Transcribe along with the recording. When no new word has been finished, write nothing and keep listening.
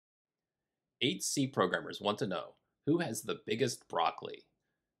8 C programmers want to know, who has the biggest broccoli?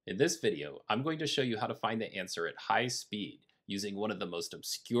 In this video, I'm going to show you how to find the answer at high speed using one of the most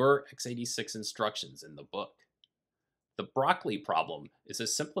obscure x86 instructions in the book. The broccoli problem is a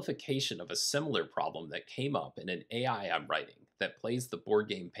simplification of a similar problem that came up in an AI I'm writing that plays the board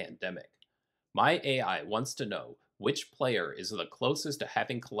game Pandemic. My AI wants to know which player is the closest to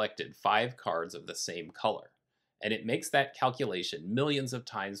having collected 5 cards of the same color, and it makes that calculation millions of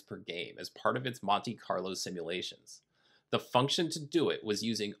times per game as part of its Monte Carlo simulations. The function to do it was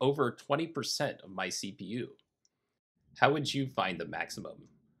using over 20% of my CPU. How would you find the maximum?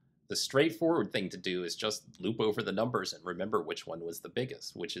 The straightforward thing to do is just loop over the numbers and remember which one was the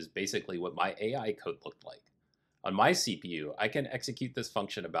biggest, which is basically what my AI code looked like. On my CPU, I can execute this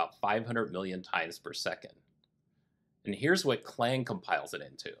function about 500 million times per second. And here's what Clang compiles it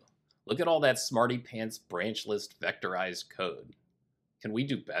into. Look at all that smarty pants branch list vectorized code. Can we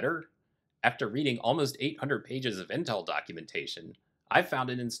do better? After reading almost 800 pages of Intel documentation, I found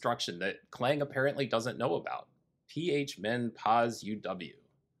an instruction that Clang apparently doesn't know about. PHMINPOSUW.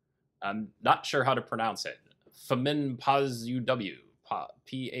 I'm not sure how to pronounce it. PHMINPOSUW.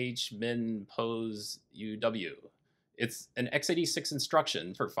 PHMINPOSUW. It's an x86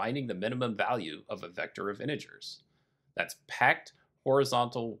 instruction for finding the minimum value of a vector of integers. That's packed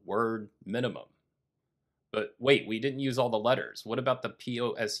horizontal word minimum. But wait, we didn't use all the letters. What about the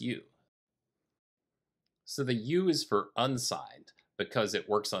POSU? So the U is for unsigned because it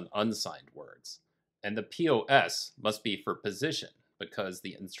works on unsigned words. And the POS must be for position because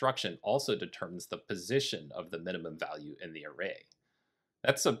the instruction also determines the position of the minimum value in the array.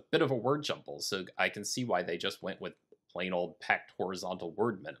 That's a bit of a word jumble, so I can see why they just went with plain old packed horizontal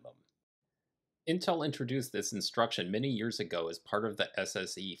word minimum. Intel introduced this instruction many years ago as part of the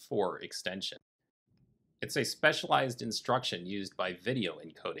SSE4 extension. It's a specialized instruction used by video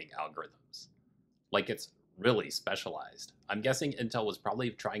encoding algorithms. Like it's really specialized. I'm guessing Intel was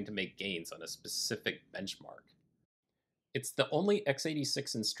probably trying to make gains on a specific benchmark. It's the only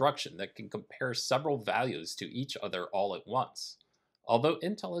x86 instruction that can compare several values to each other all at once. Although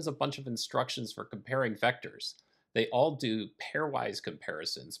Intel has a bunch of instructions for comparing vectors, they all do pairwise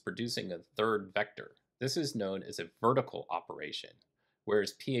comparisons, producing a third vector. This is known as a vertical operation,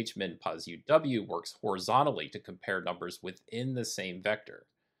 whereas PHMINPOSUW works horizontally to compare numbers within the same vector.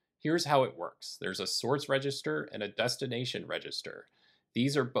 Here's how it works. There's a source register and a destination register.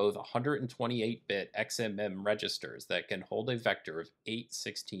 These are both 128-bit XMM registers that can hold a vector of 8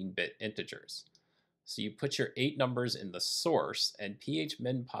 16-bit integers. So you put your 8 numbers in the source, and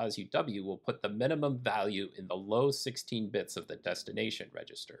PHMINPOSUW will put the minimum value in the low 16 bits of the destination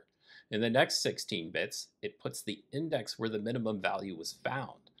register. In the next 16 bits, it puts the index where the minimum value was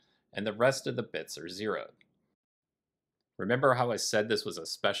found, and the rest of the bits are zeroed. Remember how I said this was a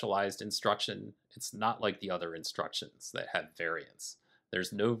specialized instruction? It's not like the other instructions that have variants.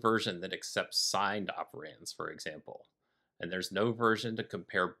 There's no version that accepts signed operands, for example. And there's no version to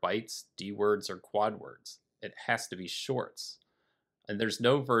compare bytes, D-words, or quad words. It has to be shorts. And there's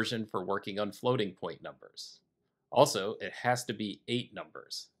no version for working on floating point numbers. Also, it has to be 8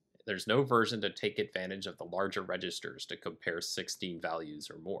 numbers. There's no version to take advantage of the larger registers to compare 16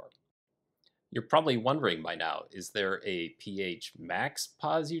 values or more. You're probably wondering by now, is there a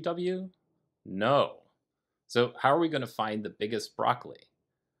PHMAXPOSUW? No. So how are we going to find the biggest broccoli?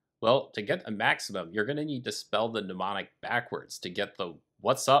 Well, to get a maximum, you're going to need to spell the mnemonic backwards to get the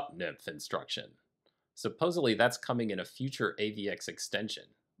 "What's up, nymph" instruction. Supposedly that's coming in a future AVX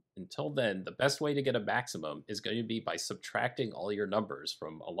extension. Until then, the best way to get a maximum is going to be by subtracting all your numbers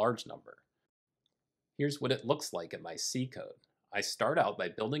from a large number. Here's what it looks like in my C code. I start out by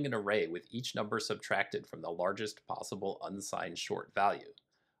building an array with each number subtracted from the largest possible unsigned short value.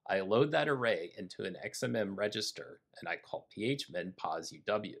 I load that array into an XMM register and I call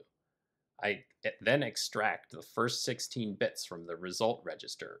PHMINPOSUW. I then extract the first 16 bits from the result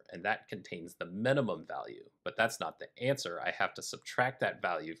register, and that contains the minimum value, but that's not the answer. I have to subtract that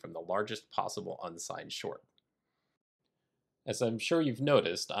value from the largest possible unsigned short. As I'm sure you've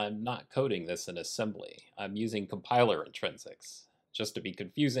noticed, I'm not coding this in assembly. I'm using compiler intrinsics. Just to be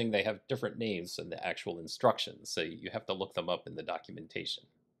confusing, they have different names than the actual instructions, so you have to look them up in the documentation.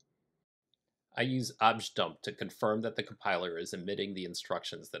 I use objdump to confirm that the compiler is emitting the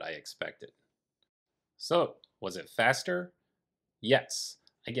instructions that I expected. So, was it faster? Yes.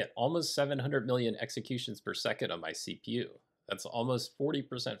 I get almost 700 million executions per second on my CPU. That's almost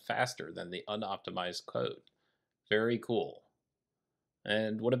 40% faster than the unoptimized code. Very cool.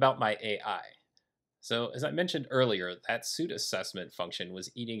 And what about my AI? So, as I mentioned earlier, that suit assessment function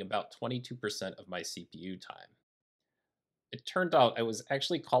was eating about 22% of my CPU time. It turned out I was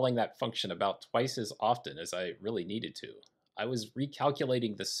actually calling that function about twice as often as I really needed to. I was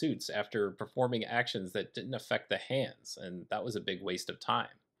recalculating the suits after performing actions that didn't affect the hands, and that was a big waste of time.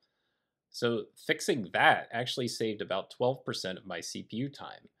 So fixing that actually saved about 12% of my CPU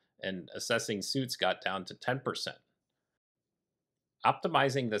time, and assessing suits got down to 10%.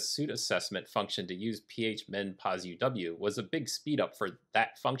 Optimizing the suit assessment function to use PHMINPOSUW was a big speed up for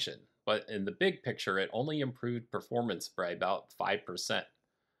that function, but in the big picture, it only improved performance by about 5%.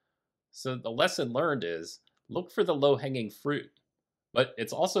 So the lesson learned is look for the low hanging fruit, but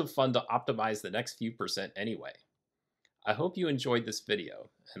it's also fun to optimize the next few percent anyway. I hope you enjoyed this video,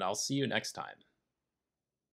 and I'll see you next time.